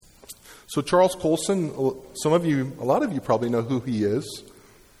So Charles Colson, a lot of you probably know who he is.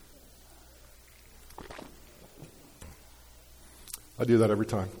 I do that every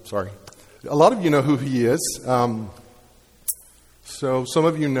time. Sorry. A lot of you know who he is. So some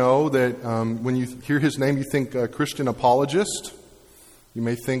of you know that when you hear his name, you think Christian apologist. You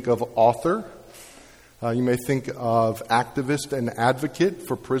may think of author. You may think of activist and advocate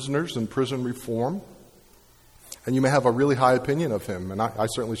for prisoners and prison reform. And you may have a really high opinion of him, and I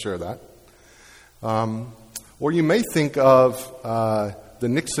certainly share that. Or you may think of the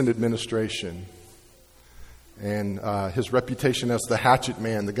Nixon administration and his reputation as the hatchet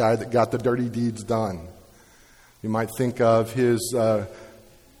man, the guy that got the dirty deeds done. You might think of his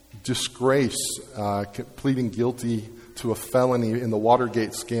disgrace, pleading guilty to a felony in the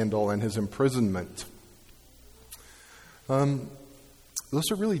Watergate scandal and his imprisonment.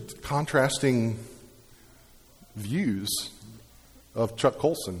 Those are really contrasting views of Chuck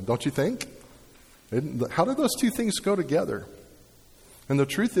Colson, don't you think? How do those two things go together? And the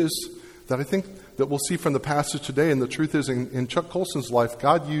truth is that I think that we'll see from the passage today, and the truth is in Chuck Colson's life,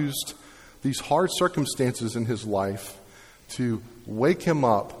 God used these hard circumstances in his life to wake him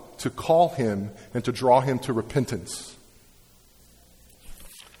up, to call him, and to draw him to repentance.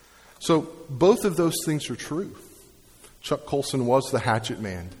 So both of those things are true. Chuck Colson was the hatchet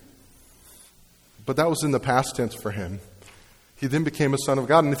man. But that was in the past tense for him. He then became a son of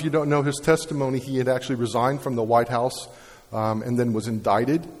God. And if you don't know his testimony, he had actually resigned from the White House and then was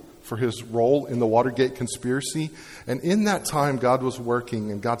indicted for his role in the Watergate conspiracy. And in that time, God was working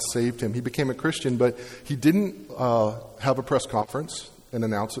and God saved him. He became a Christian, but he didn't have a press conference and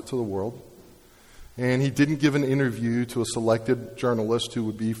announce it to the world. And he didn't give an interview to a selected journalist who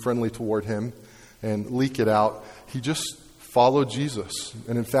would be friendly toward him and leak it out. He just followed Jesus.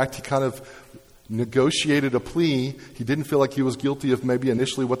 And in fact, he kind of negotiated a plea. He didn't feel like he was guilty of maybe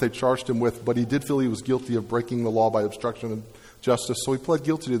initially what they charged him with, but he did feel he was guilty of breaking the law by obstruction of justice. So he pled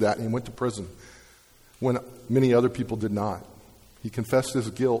guilty to that and he went to prison when many other people did not. He confessed his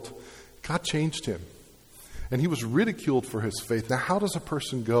guilt. God changed him. And he was ridiculed for his faith. Now, how does a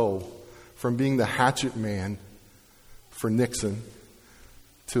person go from being the hatchet man for Nixon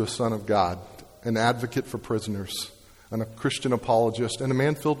to a son of God, an advocate for prisoners, and a Christian apologist, and a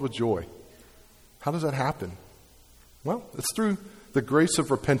man filled with joy? How does that happen? Well, it's through the grace of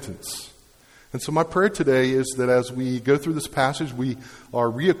repentance. And so my prayer today is that as we go through this passage, we are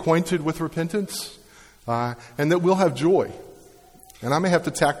reacquainted with repentance, and that we'll have joy. And I may have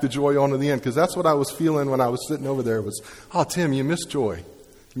to tack the joy on to the end, because that's what I was feeling when I was sitting over there was, oh, Tim, you missed joy.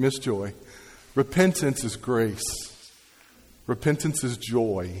 You missed joy. Repentance is grace. Repentance is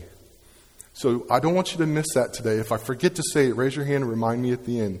joy. So I don't want you to miss that today. If I forget to say it, raise your hand and remind me at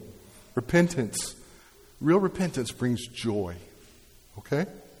the end. Repentance, real repentance brings joy. Okay?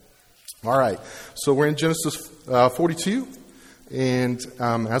 All right. So we're in Genesis 42. And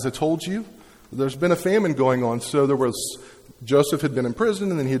as I told you, there's been a famine going on. So Joseph had been in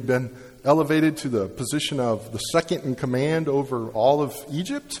prison, and then he had been elevated to the position of the second in command over all of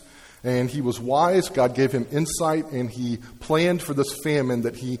Egypt. And he was wise. God gave him insight, and he planned for this famine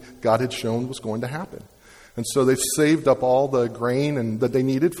that God had shown was going to happen. And so they saved up all the grain that they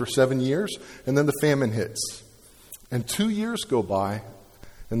needed for 7 years, and then the famine hits. And 2 years go by,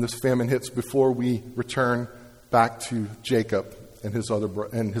 and this famine hits before we return back to Jacob and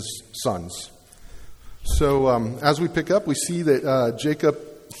his sons. So as we pick up, we see that Jacob,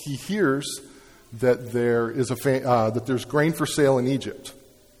 he hears that that there's grain for sale in Egypt.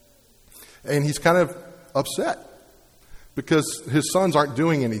 And he's kind of upset because his sons aren't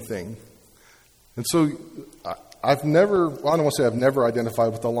doing anything. And so I don't want to say I've never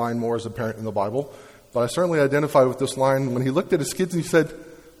identified with the line more as a parent in the Bible, but I certainly identify with this line when he looked at his kids and he said,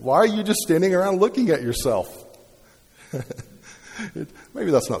 "Why are you just standing around looking at yourself?"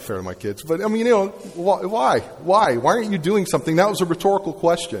 Maybe that's not fair to my kids, but I mean, why? Why aren't you doing something? That was a rhetorical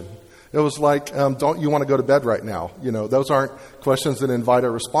question. It was like, don't you want to go to bed right now? Those aren't questions that invite a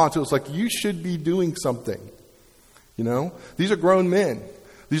response. It was like, you should be doing something. These are grown men.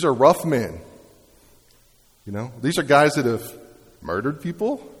 These are rough men. These are guys that have murdered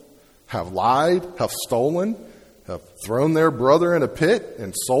people, have lied, have stolen, have thrown their brother in a pit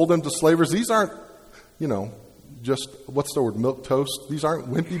and sold him to slavers. These aren't, just, what's the word, milquetoast? These aren't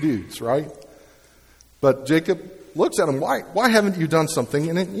wimpy dudes, right? But Jacob looks at him, why haven't you done something?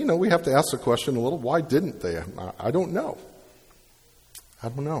 And then, we have to ask the question a little, why didn't they? I don't know.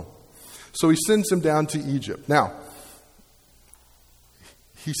 So he sends him down to Egypt. Now,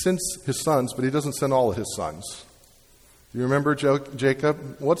 he sends his sons, but he doesn't send all of his sons. Do you remember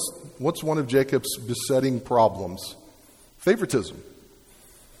Jacob? What's one of Jacob's besetting problems? Favoritism.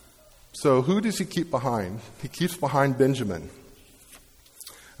 So who does he keep behind? He keeps behind Benjamin.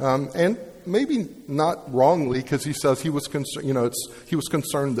 And maybe not wrongly, because he says he was concerned, he was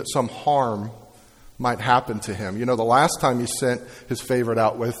concerned that some harm might happen to him. The last time he sent his favorite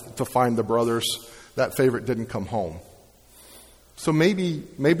out to find the brothers, that favorite didn't come home. So maybe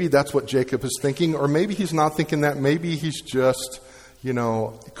that's what Jacob is thinking, or maybe he's not thinking that. Maybe he's just,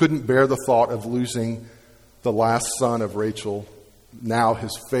 couldn't bear the thought of losing the last son of Rachel, now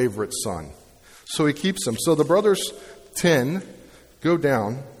his favorite son. So he keeps him. So the brothers 10 go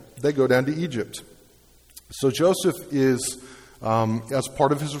down. They go down to Egypt. So Joseph is, as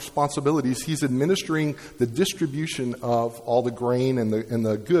part of his responsibilities, he's administering the distribution of all the grain and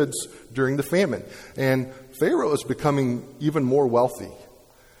the goods during the famine. And Pharaoh is becoming even more wealthy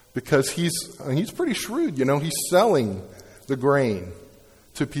because he's pretty shrewd. He's selling the grain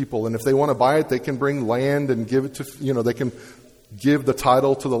to people, and if they want to buy it, they can bring land and give it to, they can give the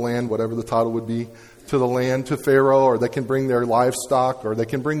title to the land, whatever the title would be, to the land to Pharaoh, or they can bring their livestock, or they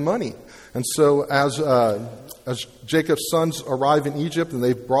can bring money. And so as Jacob's sons arrive in Egypt and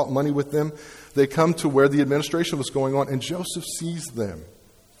they've brought money with them, they come to where the administration was going on, and Joseph sees them.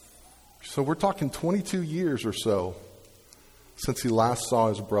 So we're talking 22 years or so since he last saw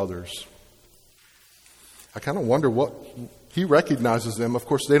his brothers. I kind of wonder what he recognizes them. Of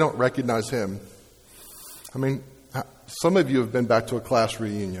course, they don't recognize him. I mean, some of you have been back to a class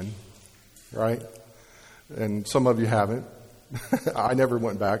reunion, right? And some of you haven't. I never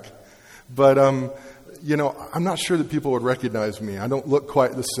went back. But, I'm not sure that people would recognize me. I don't look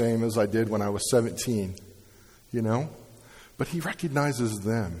quite the same as I did when I was 17, But he recognizes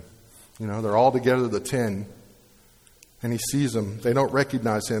them. They're all together, the 10, and he sees them. They don't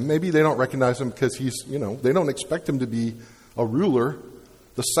recognize him. Maybe they don't recognize him because he's, they don't expect him to be a ruler,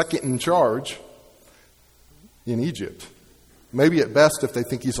 the second in charge in Egypt. Maybe at best, if they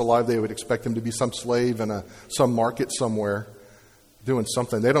think he's alive, they would expect him to be some slave in some market somewhere doing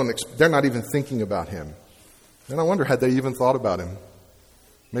something. They're not even thinking about him. And I wonder, had they even thought about him?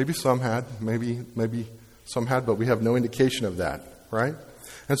 Maybe some had. Maybe some had, but we have no indication of that, right?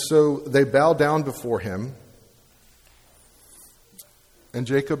 And so they bow down before him. And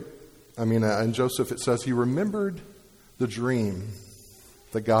Joseph, it says he remembered the dream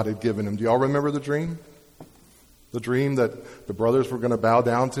that God had given him. Do y'all remember the dream? The dream that the brothers were going to bow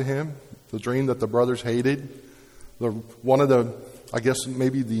down to him? The dream that the brothers hated?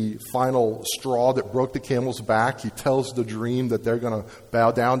 Maybe the final straw that broke the camel's back. He tells the dream that they're going to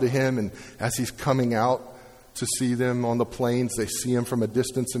bow down to him. And as he's coming out to see them on the plains, they see him from a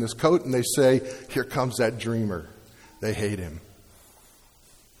distance in his coat, and they say, "Here comes that dreamer." They hate him.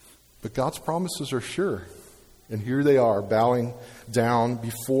 But God's promises are sure. And here they are, bowing down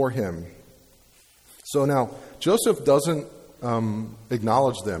before him. So now, Joseph doesn't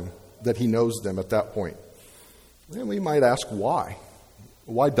acknowledge them, that he knows them at that point. And we might ask why.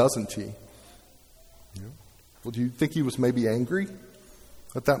 Why doesn't he? Well, do you think he was maybe angry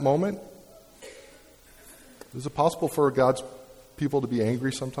at that moment? Is it possible for God's people to be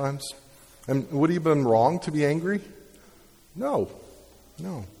angry sometimes? And would he have been wrong to be angry? No.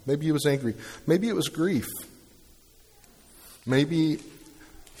 Maybe he was angry. Maybe it was grief. Maybe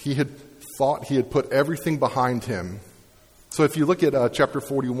he had thought he had put everything behind him. So if you look at chapter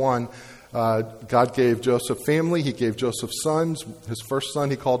 41, God gave Joseph family. He gave Joseph sons. His first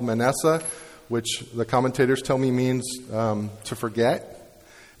son he called Manasseh, which the commentators tell me means to forget.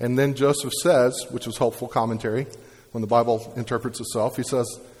 And then Joseph says, which is helpful commentary when the Bible interprets itself, he says,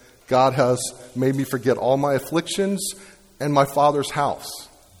 God has made me forget all my afflictions and my father's house.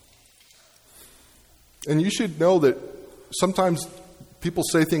 And you should know that sometimes people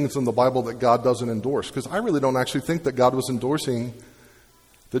say things in the Bible that God doesn't endorse, because I really don't actually think that God was endorsing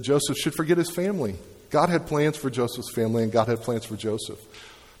that Joseph should forget his family. God had plans for Joseph's family, and God had plans for Joseph.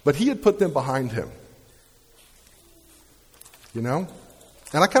 But he had put them behind him.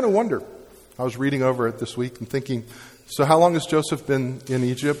 And I kind of wonder. I was reading over it this week and thinking, so how long has Joseph been in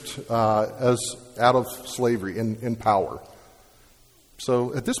Egypt as out of slavery, in power?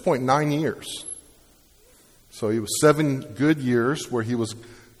 So at this point, 9 years. So he was 7 good years where he was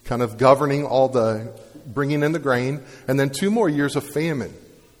kind of governing all the, bringing in the grain, and then 2 more years of famine.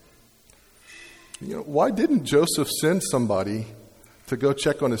 Why didn't Joseph send somebody to go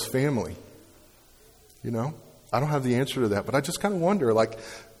check on his family? I don't have the answer to that, but I just kind of wonder,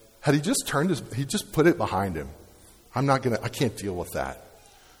 had he just he just put it behind him. I can't deal with that.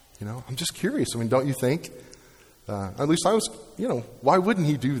 I'm just curious. Don't you think? At least I was, why wouldn't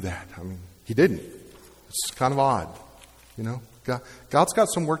he do that? He didn't. It's kind of odd. God's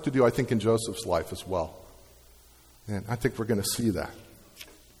got some work to do, I think, in Joseph's life as well. And I think we're going to see that.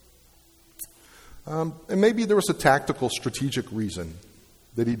 And maybe there was a tactical, strategic reason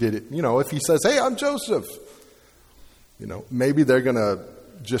that he did it. If he says, "Hey, I'm Joseph," maybe they're going to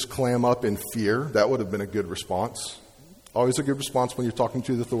just clam up in fear. That would have been a good response. Always a good response when you're talking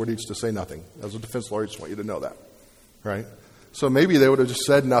to the authorities to say nothing. As a defense lawyer, I just want you to know that, right? So maybe they would have just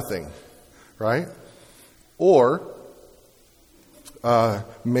said nothing, right? Or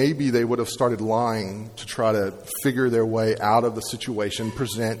maybe they would have started lying to try to figure their way out of the situation,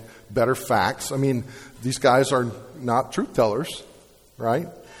 present better facts. I mean, these guys are not truth tellers, right?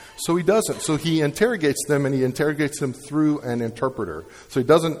 So he doesn't. So he interrogates them, and he interrogates them through an interpreter. So he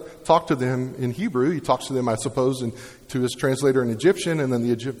doesn't talk to them in Hebrew. He talks to them, I suppose, to his translator in Egyptian, and then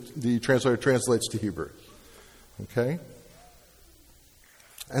the translator translates to Hebrew. Okay?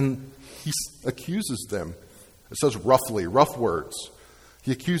 And he accuses them. It says roughly, rough words.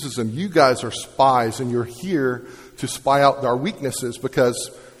 He accuses them, "You guys are spies, and you're here to spy out our weaknesses,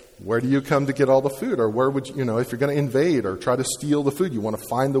 because where do you come to get all the food? Or where would you, if you're going to invade or try to steal the food, you want to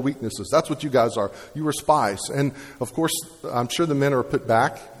find the weaknesses. That's what you guys are. You were spies." And, of course, I'm sure the men are put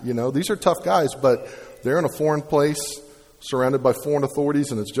back. These are tough guys, but they're in a foreign place, surrounded by foreign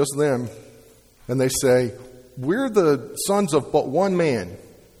authorities, and it's just them. And they say, "We're the sons of but one man.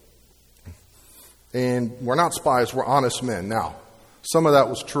 And we're not spies, we're honest men." Now, some of that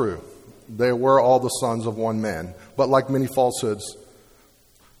was true. They were all the sons of one man. But like many falsehoods,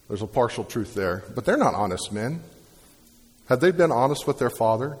 there's a partial truth there. But they're not honest men. Had they been honest with their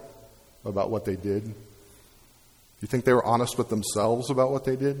father about what they did? You think they were honest with themselves about what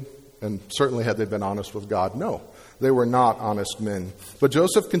they did? And certainly had they been honest with God? No, they were not honest men. But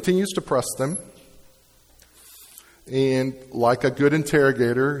Joseph continues to press them. And like a good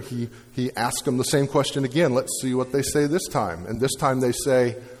interrogator, he asks them the same question again. Let's see what they say this time. And this time they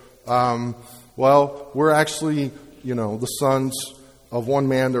say, "Well, we're actually, the sons of one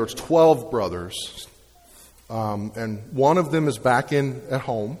man. There's 12 brothers. And one of them is back at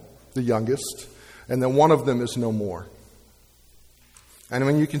home, the youngest. And then one of them is no more." And I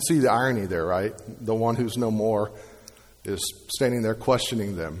mean, you can see the irony there, right? The one who's no more is standing there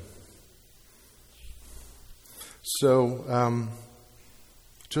questioning them. So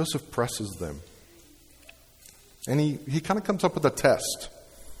Joseph presses them. And he kind of comes up with a test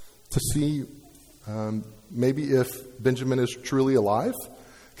to see maybe if Benjamin is truly alive.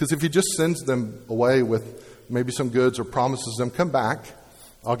 Because if he just sends them away with maybe some goods or promises them, "Come back,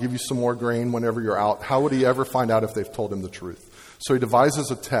 I'll give you some more grain whenever you're out," how would he ever find out if they've told him the truth? So he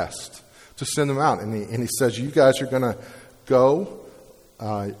devises a test to send them out. And he says, "You guys are going to go.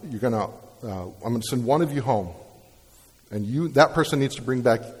 I'm going to send one of you home. And that person needs to bring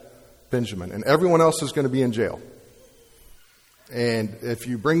back Benjamin. And everyone else is going to be in jail. And if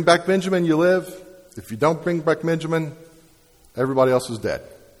you bring back Benjamin, you live. If you don't bring back Benjamin, everybody else is dead."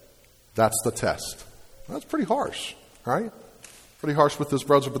 That's the test. That's pretty harsh, right? Pretty harsh with his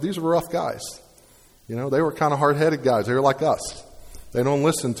brothers, but these were rough guys. They were kind of hard-headed guys. They were like us. They don't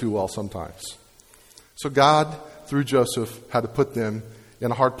listen too well sometimes. So God, through Joseph, had to put them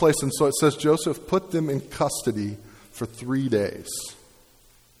in a hard place. And so it says Joseph put them in custody for 3 days.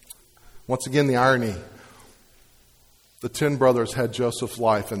 Once again, the irony. The 10 brothers had Joseph's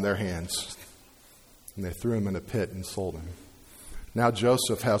life in their hands, and they threw him in a pit and sold him. Now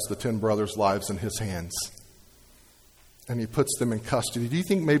Joseph has the 10 brothers' lives in his hands, and he puts them in custody. Do you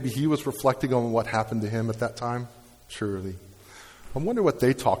think maybe he was reflecting on what happened to him at that time? Surely. I wonder what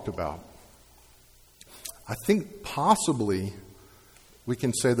they talked about. I think possibly we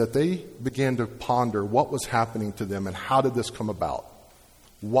can say that they began to ponder what was happening to them and how did this come about?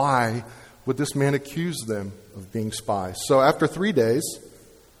 Why would this man accuse them of being spies? So after 3 days,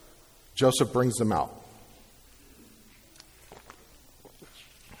 Joseph brings them out.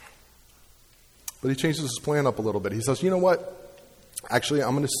 But he changes his plan up a little bit. He says, "You know what? Actually,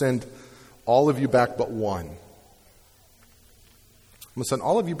 I'm going to send all of you back but one. I'm going to send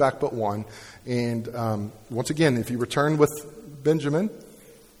all of you back but one. And once again, if you return with Benjamin,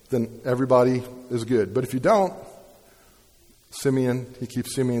 then everybody is good. But if you don't, Simeon, he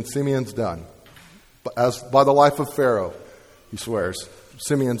keeps Simeon. Simeon's done. But as by the life of Pharaoh, he swears,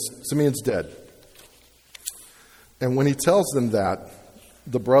 Simeon's dead." And when he tells them that,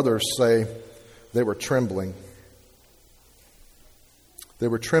 the brothers say they were trembling. They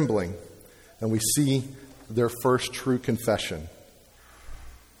were trembling, and we see their first true confession.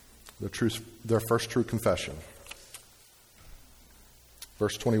 Their first true confession.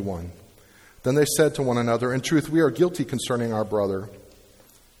 Verse 21. "Then they said to one another, 'In truth, we are guilty concerning our brother,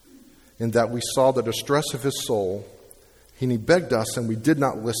 in that we saw the distress of his soul, and he begged us, and we did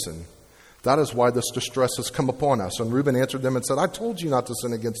not listen. That is why this distress has come upon us. And Reuben answered them and said, I told you not to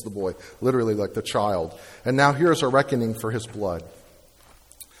sin against the boy, literally like the child. And now here is a reckoning for his blood.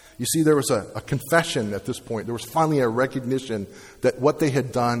 You see, there was a confession at this point. There was finally a recognition that what they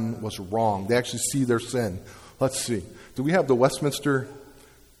had done was wrong. They actually see their sin. Let's see. Do we have the Westminster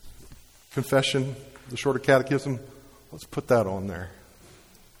Confession, the Shorter Catechism? Let's put that on there.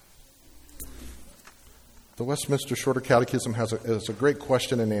 The Westminster Shorter Catechism has a great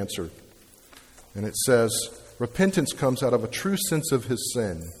question and answer. And it says, repentance comes out of a true sense of his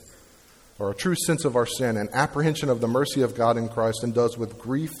sin, or a true sense of our sin, and apprehension of the mercy of God in Christ, and does with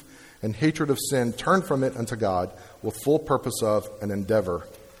grief and hatred of sin turn from it unto God with full purpose of and endeavor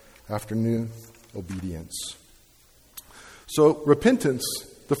after new obedience. So repentance,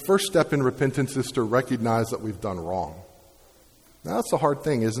 the first step in repentance is to recognize that we've done wrong. Now that's a hard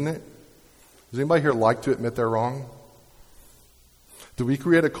thing, isn't it? Does anybody here like to admit they're wrong? Do we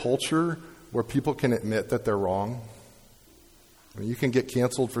create a culture where people can admit that they're wrong? I mean, you can get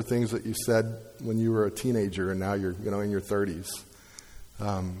canceled for things that you said when you were a teenager and now you're in your 30s.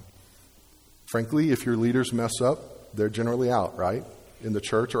 Frankly, if your leaders mess up, they're generally out, right? In the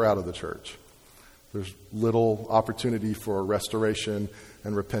church or out of the church. There's little opportunity for restoration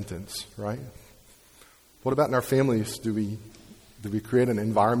and repentance, right? What about in our families? Do we create an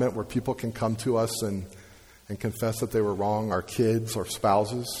environment where people can come to us and confess that they were wrong, our kids, our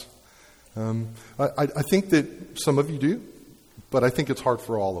spouses? I think that some of you do, but I think it's hard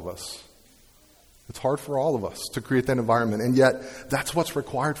for all of us. It's hard for all of us to create that environment, and yet that's what's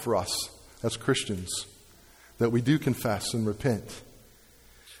required for us as Christians, that we do confess and repent.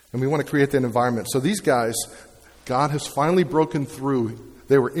 And we want to create that environment. So these guys, God has finally broken through.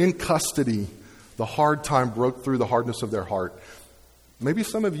 They were in custody. The hard time broke through the hardness of their heart. Maybe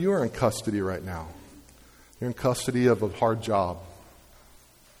some of you are in custody right now. You're in custody of a hard job,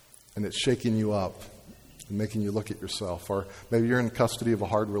 and it's shaking you up and making you look at yourself. Or maybe you're in custody of a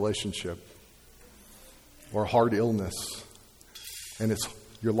hard relationship or a hard illness, and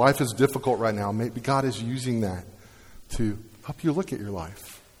your life is difficult right now. Maybe God is using that to help you look at your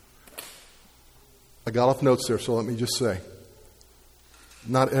life. I got off notes there, so let me just say,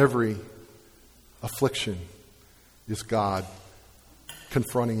 not every affliction is God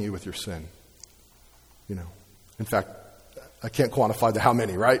confronting you with your sin. In fact, I can't quantify how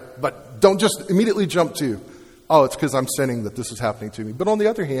many, right? But don't just immediately jump to, it's because I'm sinning that this is happening to me. But on the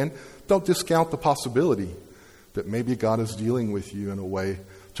other hand, don't discount the possibility that maybe God is dealing with you in a way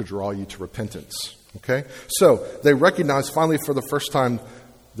to draw you to repentance. Okay? So they recognize finally for the first time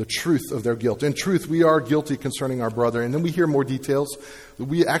the truth of their guilt. In truth, we are guilty concerning our brother. And then we hear more details.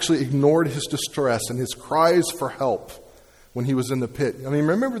 We actually ignored his distress and his cries for help when he was in the pit. I mean,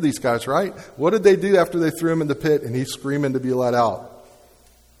 remember these guys, right? What did they do after they threw him in the pit and he's screaming to be let out?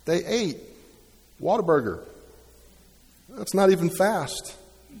 They ate Whataburger. That's not even fast.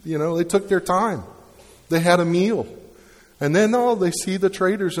 They took their time. They had a meal. And then, they see the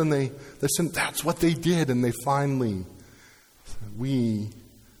traitors and they said, that's what they did. And they finally, we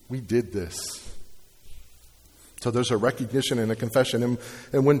did this. So there's a recognition and a confession.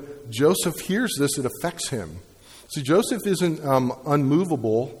 And when Joseph hears this, it affects him. See, Joseph isn't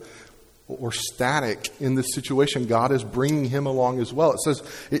unmovable or static in this situation. God is bringing him along as well. It says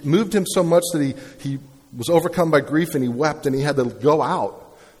it moved him so much that he was overcome by grief and he wept and he had to go out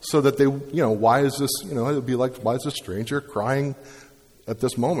so that they, why is this, it would be like, why is this stranger crying at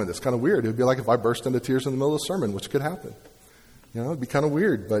this moment? It's kind of weird. It would be like if I burst into tears in the middle of the sermon, which could happen. It'd be kind of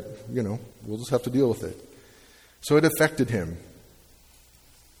weird, but, we'll just have to deal with it. So it affected him.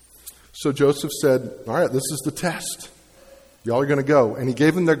 So Joseph said, all right, this is the test. Y'all are going to go. And he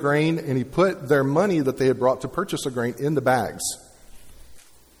gave them their grain, and he put their money that they had brought to purchase the grain in the bags.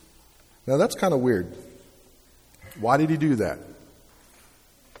 Now, that's kind of weird. Why did he do that?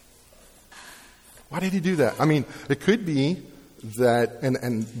 Why did he do that? I mean, it could be that,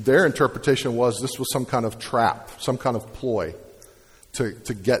 and their interpretation was this was some kind of trap, some kind of ploy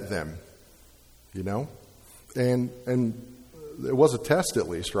to get them, And it was a test at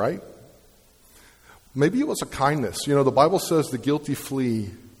least, right? Maybe it was a kindness. The Bible says the guilty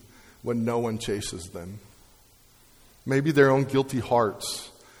flee when no one chases them. Maybe their own guilty hearts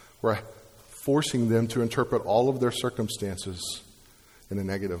were forcing them to interpret all of their circumstances in a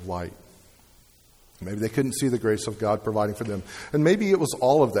negative light. Maybe they couldn't see the grace of God providing for them. And maybe it was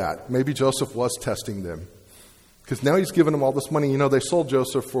all of that. Maybe Joseph was testing them. Because now he's given them all this money. They sold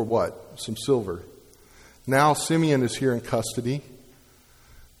Joseph for what? Some silver. Now Simeon is here in custody.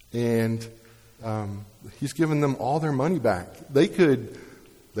 And he's given them all their money back. They could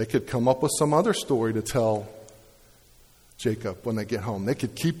come up with some other story to tell Jacob when they get home. They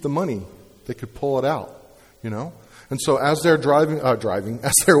could keep the money They could pull it out, And so as they're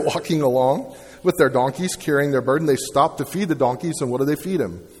as they're walking along with their donkeys, carrying their burden, they stop to feed the donkeys, and what do they feed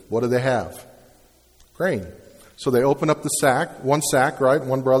them? What do they have? Grain. So they open up the sack, one sack, right,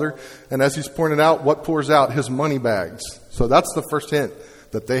 one brother, and as he's pouring it out, what pours out? His money bags. So that's the first hint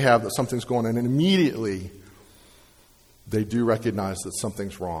that they have that something's going on, and immediately they do recognize that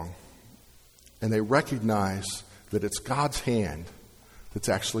something's wrong. And they recognize that it's God's hand that's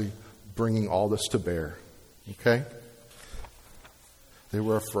actually bringing all this to bear. Okay? They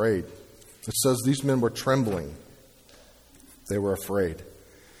were afraid. It says these men were trembling. They were afraid.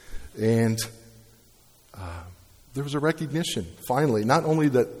 And there was a recognition, finally, not only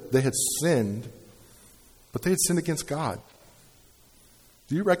that they had sinned, but they had sinned against God.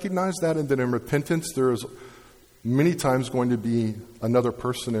 Do you recognize that? And that in repentance, there is many times going to be another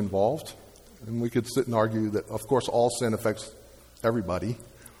person involved. And we could sit and argue that, of course, all sin affects everybody.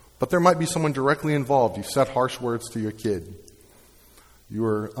 But there might be someone directly involved. You said harsh words to your kid. You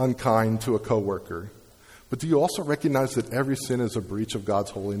were unkind to a coworker. But do you also recognize that every sin is a breach of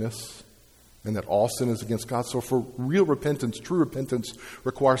God's holiness? And that all sin is against God? So for real repentance, true repentance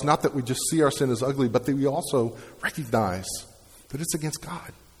requires not that we just see our sin as ugly, but that we also recognize that it's against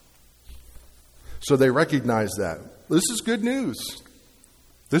God. So they recognize that. This is good news.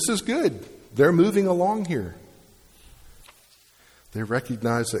 This is good. They're moving along here. They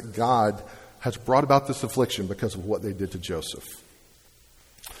recognize that God has brought about this affliction because of what they did to Joseph.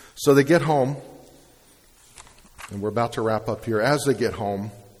 So they get home, and we're about to wrap up here. As they get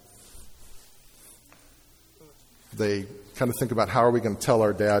home, they kind of think about how are we going to tell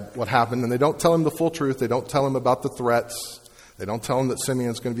our dad what happened. And they don't tell him the full truth. They don't tell him about the threats. They don't tell him that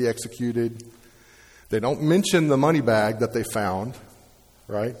Simeon's going to be executed. They don't mention the money bag that they found,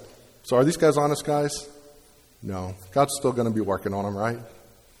 right? So are these guys honest guys? No. God's still going to be working on them, right?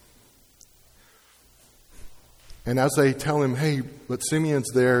 And as they tell him, hey, but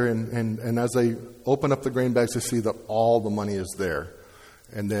Simeon's there, and as they open up the grain bags, they see that all the money is there.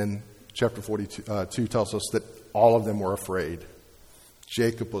 And then chapter 42 tells us that all of them were afraid.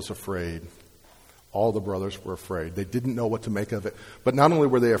 Jacob was afraid. All the brothers were afraid. They didn't know what to make of it. But not only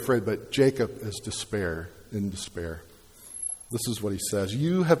were they afraid, but Jacob is in despair. This is what he says.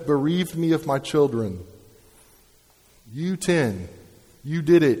 You have bereaved me of my children. You 10, you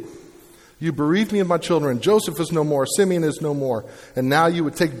did it. You bereaved me of my children. Joseph is no more. Simeon is no more. And now you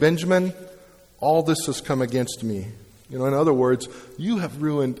would take Benjamin. All this has come against me. In other words, you have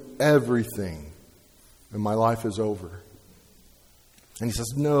ruined everything. And my life is over. And he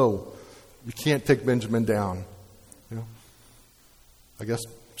says, no, you can't take Benjamin down. I guess,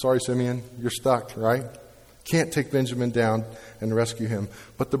 sorry, Simeon, you're stuck, right? Can't take Benjamin down and rescue him.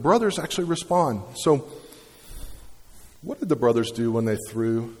 But the brothers actually respond. So what did the brothers do when they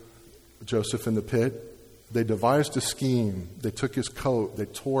threw Joseph in the pit? They devised a scheme. They took his coat. They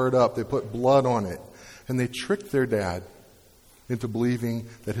tore it up. They put blood on it. And they tricked their dad into believing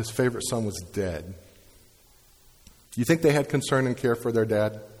that his favorite son was dead. Do you think they had concern and care for their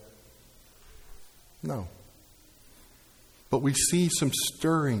dad? No. But we see some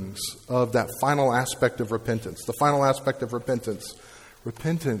stirrings of that final aspect of repentance. The final aspect of repentance.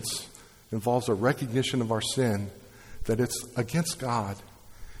 Repentance involves a recognition of our sin, that it's against God,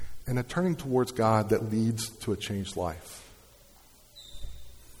 and a turning towards God that leads to a changed life.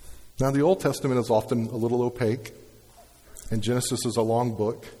 Now, the Old Testament is often a little opaque, and Genesis is a long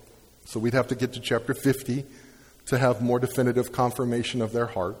book, so we'd have to get to chapter 50 to have more definitive confirmation of their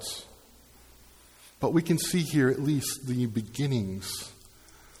hearts. But we can see here at least the beginnings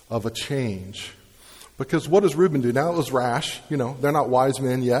of a change. Because what does Reuben do? Now it was rash. They're not wise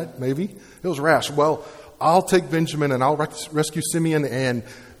men yet, maybe. It was rash. Well, I'll take Benjamin and I'll rescue Simeon, and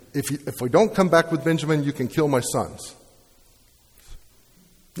if we don't come back with Benjamin, you can kill my sons.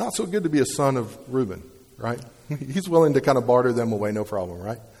 Not so good to be a son of Reuben, right? He's willing to kind of barter them away, no problem,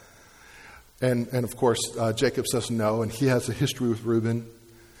 right? And of course, Jacob says no, and he has a history with Reuben.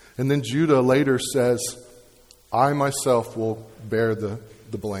 And then Judah later says, I myself will bear the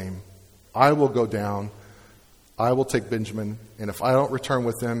blame. I will go down. I will take Benjamin. And if I don't return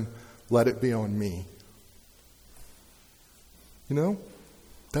with him, let it be on me.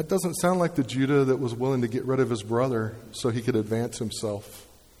 That doesn't sound like the Judah that was willing to get rid of his brother so he could advance himself.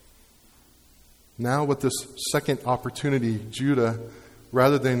 Now with this second opportunity, Judah,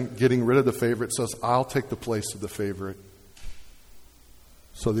 rather than getting rid of the favorite, says, I'll take the place of the favorite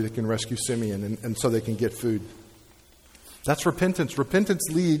so that they can rescue Simeon and so they can get food. That's repentance. Repentance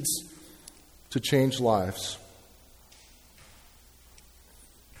leads to changed lives.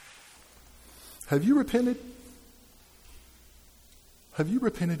 Have you repented? Have you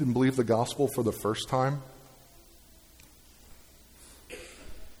repented and believed the gospel for the first time?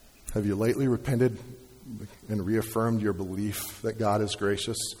 Have you lately repented and reaffirmed your belief that God is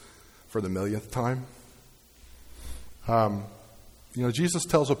gracious for the millionth time? Jesus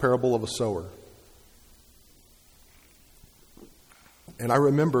tells a parable of a sower. And I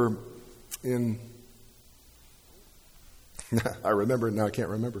remember in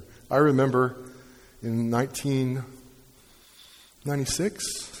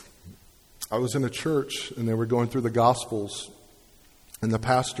 1996, I was in a church and they were going through the Gospels, and the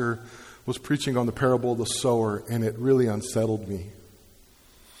pastor was preaching on the parable of the sower, and it really unsettled me.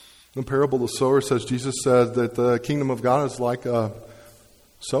 The parable of the sower says, Jesus said that the kingdom of God is like a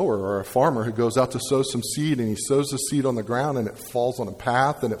sower or a farmer who goes out to sow some seed, and he sows the seed on the ground, and it falls on a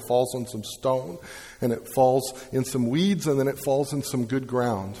path, and it falls on some stone, and it falls in some weeds, and then it falls in some good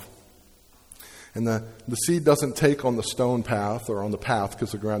ground. And the seed doesn't take on the stone path or on the path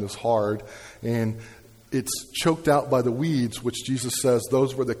because the ground is hard, and it's choked out by the weeds, which Jesus says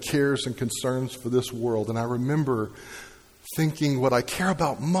those were the cares and concerns for this world. And I remember thinking what I care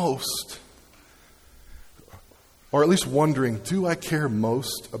about most, or at least wondering, do I care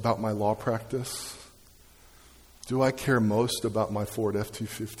most about my law practice? Do I care most about my Ford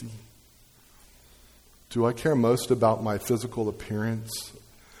F-250? Do I care most about my physical appearance?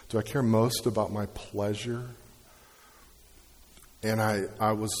 Do I care most about my pleasure? And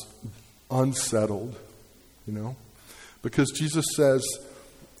I was unsettled, because Jesus says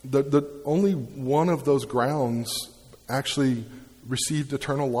the only one of those grounds actually received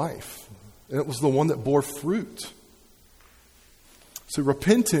eternal life. And it was the one that bore fruit. So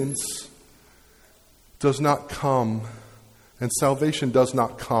repentance does not come, and salvation does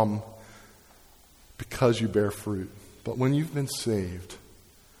not come because you bear fruit. But when you've been saved,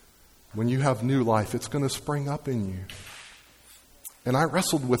 when you have new life, it's going to spring up in you. And I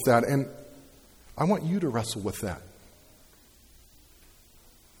wrestled with that, and I want you to wrestle with that.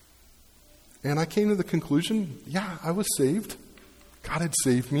 And I came to the conclusion, yeah, I was saved. God had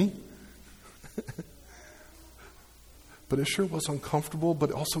saved me. But it sure was uncomfortable,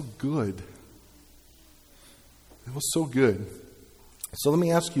 but also good. It was so good. So let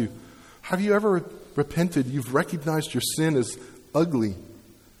me ask you, have you ever repented? You've recognized your sin as ugly,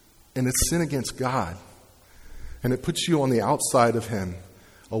 and it's sin against God. And it puts you on the outside of Him,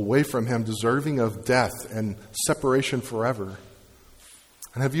 away from Him, deserving of death and separation forever.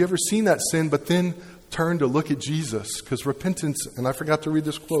 And have you ever seen that sin, but then turned to look at Jesus? Because repentance, and I forgot to read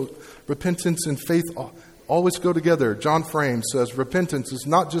this quote, repentance and faith always go together. John Frame says, repentance is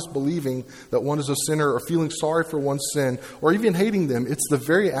not just believing that one is a sinner or feeling sorry for one's sin or even hating them. It's the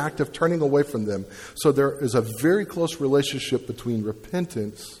very act of turning away from them. So there is a very close relationship between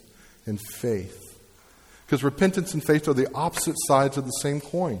repentance and faith. Because repentance and faith are the opposite sides of the same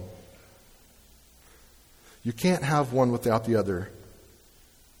coin. You can't have one without the other.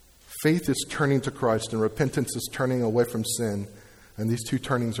 Faith is turning to Christ, and repentance is turning away from sin. And these two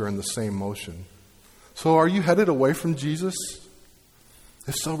turnings are in the same motion. So are you headed away from Jesus?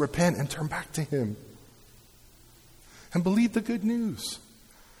 If so, repent and turn back to Him. And believe the good news.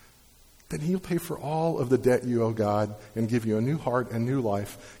 Then He'll pay for all of the debt you owe God and give you a new heart and new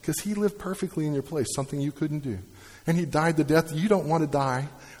life, because He lived perfectly in your place, something you couldn't do. And He died the death you don't want to die,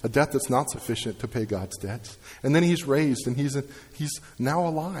 a death that's not sufficient to pay God's debts. And then He's raised, and He's now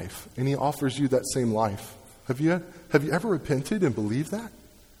alive, and He offers you that same life. Have you ever repented and believed that?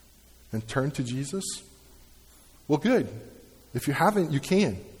 And turned to Jesus? Well, good. If you haven't, you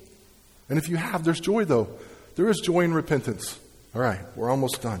can. And if you have, there's joy, though. There is joy in repentance. All right, we're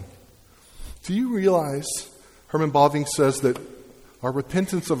almost done. Do you realize, Herman Bavinck says that our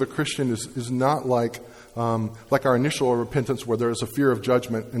repentance of a Christian is not like our initial repentance where there is a fear of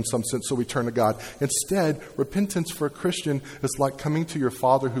judgment in some sense, so we turn to God. Instead, repentance for a Christian is like coming to your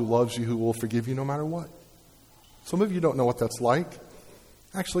Father who loves you, who will forgive you no matter what. Some of you don't know what that's like.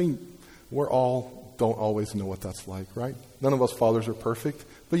 Actually, we all don't always know what that's like, right? None of us fathers are perfect,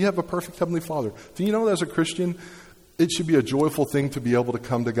 but you have a perfect Heavenly Father. Do you know that as a Christian, it should be a joyful thing to be able to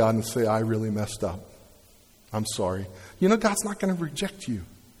come to God and say, I really messed up. I'm sorry. You know, God's not going to reject you.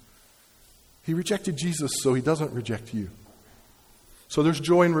 He rejected Jesus, so He doesn't reject you. So there's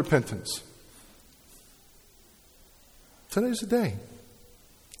joy in repentance. Today's the day.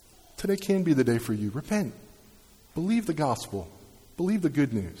 Today can be the day for you. Repent. Believe the gospel. Believe the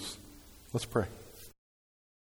good news. Let's pray.